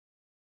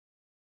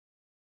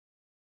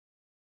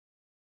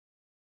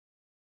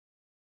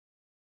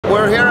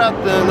we're here at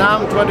the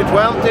NAMM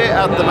 2020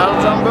 at the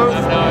Mellotron booth,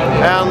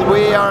 and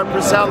we are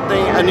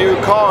presenting a new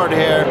card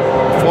here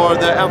for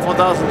the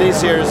M4000D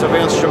series of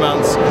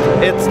instruments.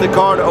 It's the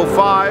card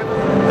 05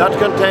 that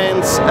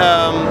contains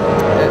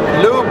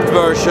looped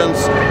versions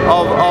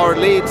of our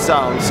lead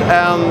sounds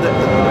and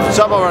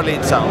some of our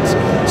lead sounds.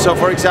 So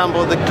for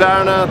example, the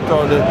clarinet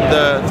or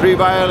the three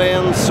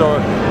violins or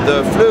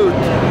the flute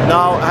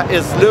now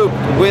is looped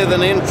with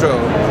an intro.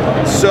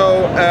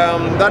 So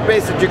that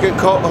means that you can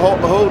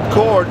hold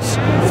chords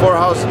for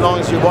how long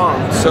as you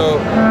want. So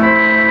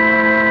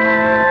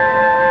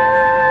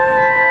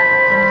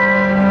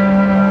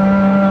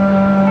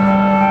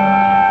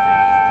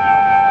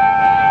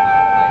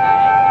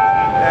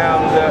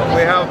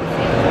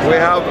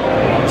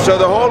so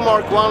the whole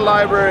Mark I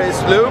library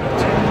is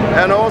looped,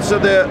 and also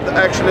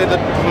actually the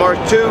Mark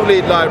II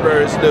lead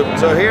library is looped.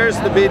 So here's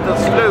the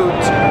Beatles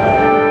flute.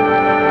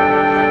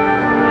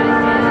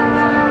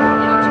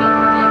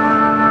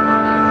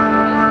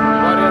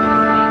 But in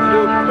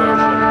loop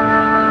version.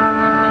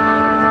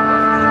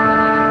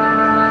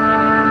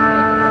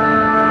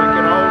 We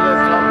can hold it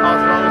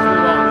as long as we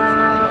want.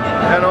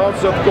 And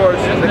also of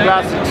course the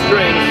classic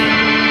strings.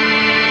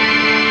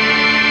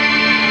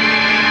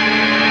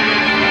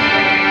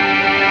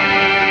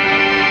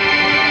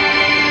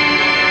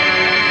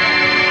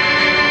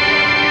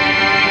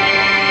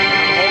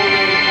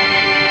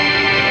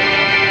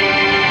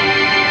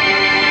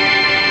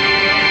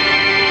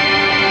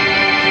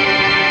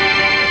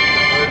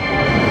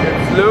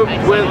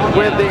 Looped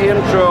with the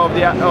intro of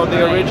the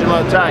original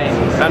attack,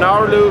 and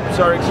our loops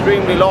are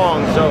extremely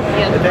long, so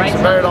it takes a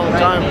very long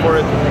time for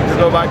it to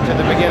go back to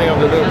the beginning of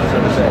the loop, so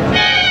to say.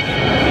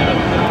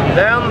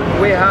 Then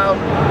we have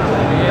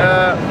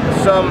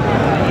some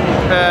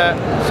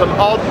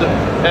odd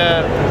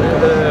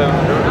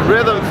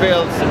rhythm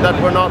fields that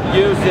were not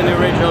used in the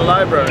original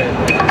library.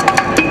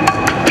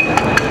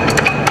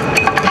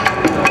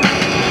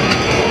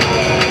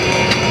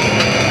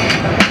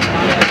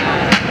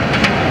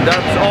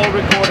 That's all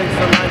recordings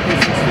from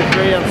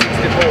 1963 and 64.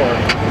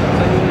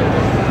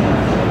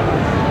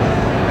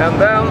 And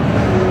then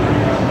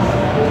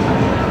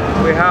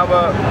we have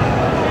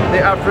the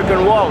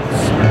African waltz,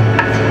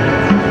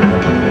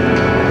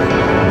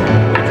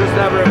 which is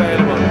never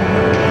available.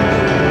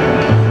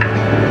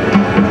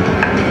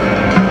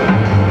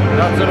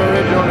 That's an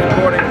original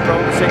recording from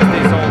the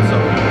 60s also.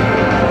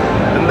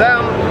 And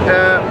then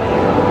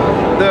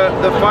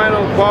the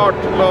final part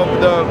of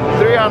the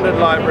 300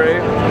 library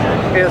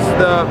is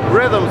the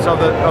rhythms of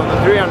the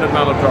 300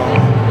 Mellotron.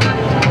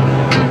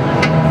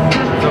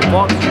 The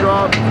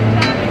foxtrot,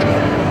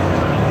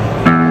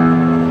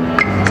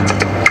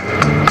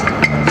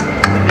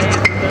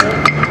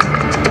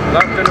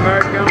 Latin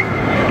American,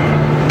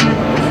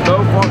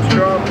 slow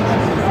foxtrot,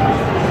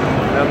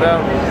 and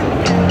then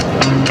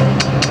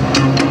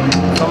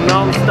some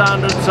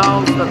non-standard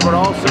sounds that were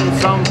also in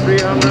some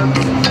 300s.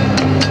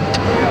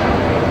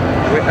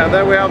 And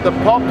then we have the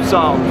pop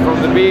sound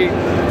from the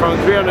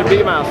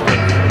 300B Master.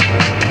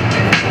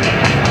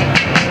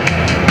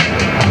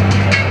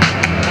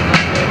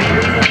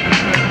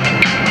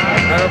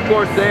 And of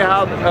course they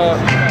had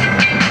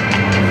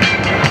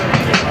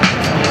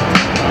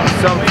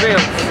some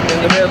fills in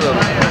the middle of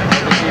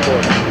the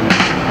keyboard.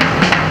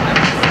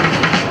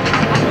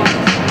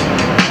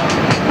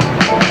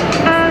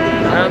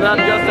 And that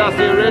just as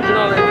the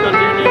original, it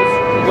continues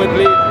with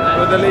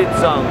the lead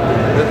sound.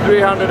 The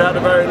 300 had a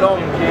very long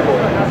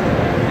keyboard.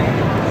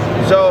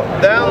 So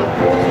then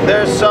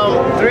there's some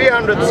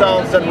 300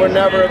 sounds that were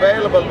never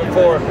available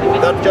before,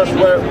 that just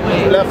were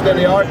left in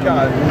the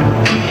archive.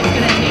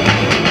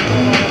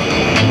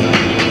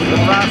 The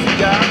fast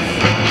jazz.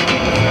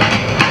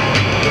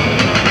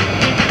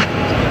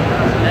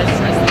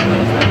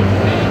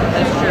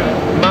 That's true.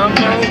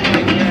 Mambo.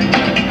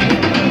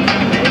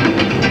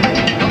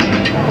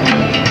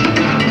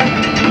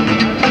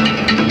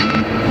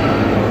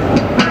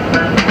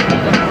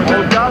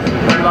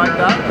 Like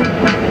that.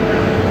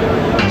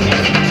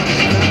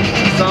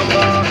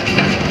 Samba,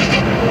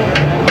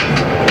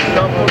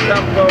 shuffle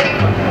tempo.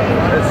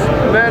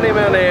 There's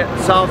many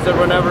sounds that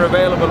were never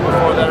available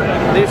before there.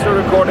 These were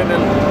recorded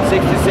in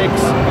 66,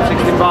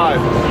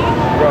 65.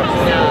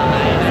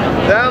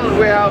 Then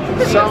we have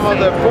some of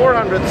the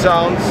 400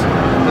 sounds,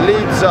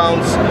 lead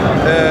sounds,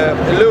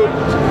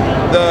 looped,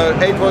 the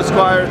 8-voice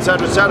choir,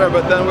 etc., etc.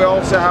 But then we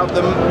also have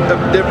the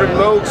different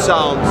mode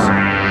sounds.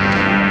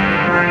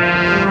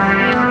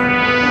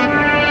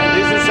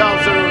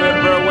 Sounds that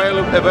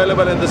were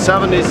available in the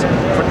 70s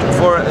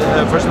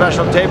for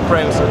special tape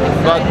frames,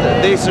 but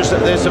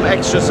there's some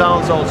extra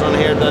sounds also on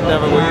here that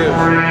never were used.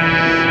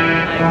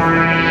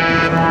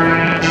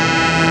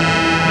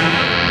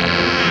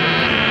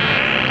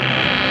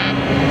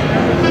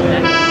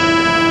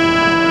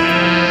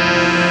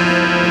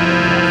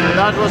 And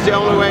that was the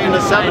only way in the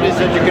 70s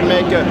that you can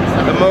make a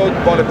mode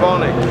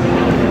polyphonic.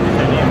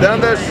 Then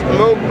there's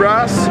Moog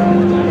Brass.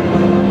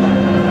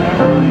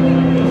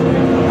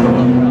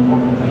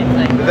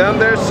 Then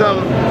there's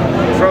some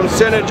from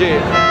Synergy,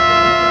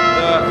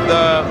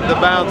 the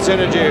band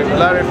Synergy,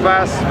 Larry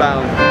Fast's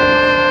band.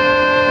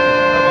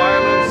 A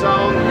violin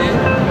sound,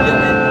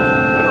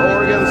 an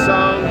organ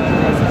sound,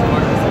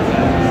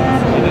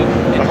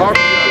 a harp.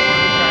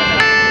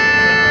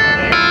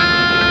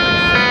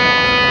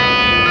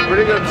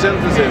 Pretty good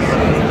synthesis.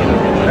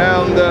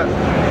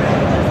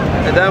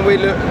 And then we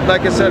loop,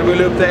 like I said, we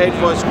loop the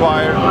 8-voice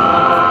choir.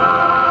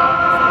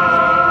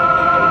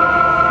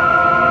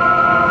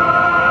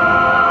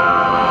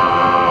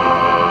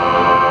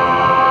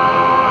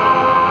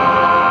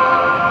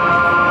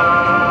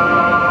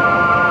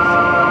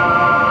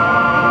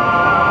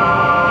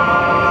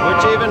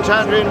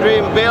 Tangerine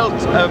Dream built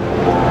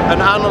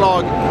an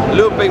analog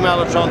looping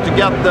Mellotron to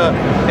get the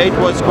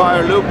 8-voice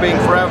choir looping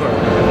forever.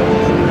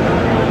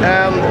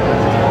 And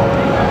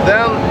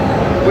then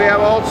we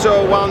have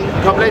also one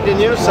completely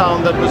new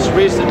sound that was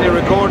recently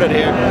recorded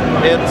here.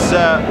 It's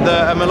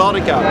the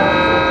melodica.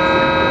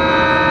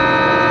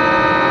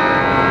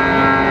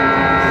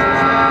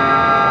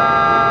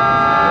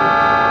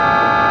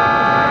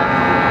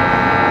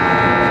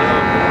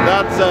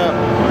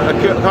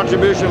 A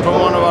contribution from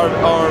one of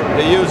our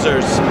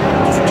users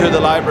to the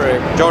library,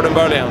 Jordan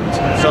Burliant.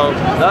 So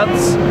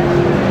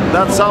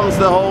that sums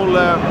the whole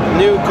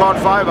new Card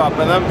 5 up.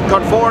 And then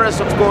Card 4 is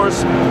of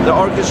course the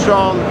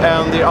Orchestron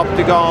and the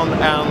Optigon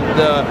and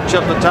the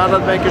Chilton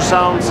Tablet Maker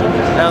sounds.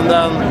 And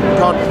then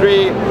Card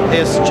 3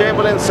 is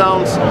Chamberlain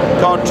sounds.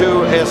 Card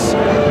 2 is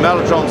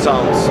Mellotron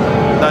sounds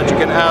that you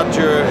can add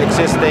to your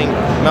existing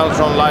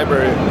Mellotron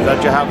library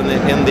that you have in the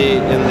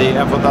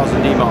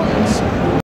M4000D models.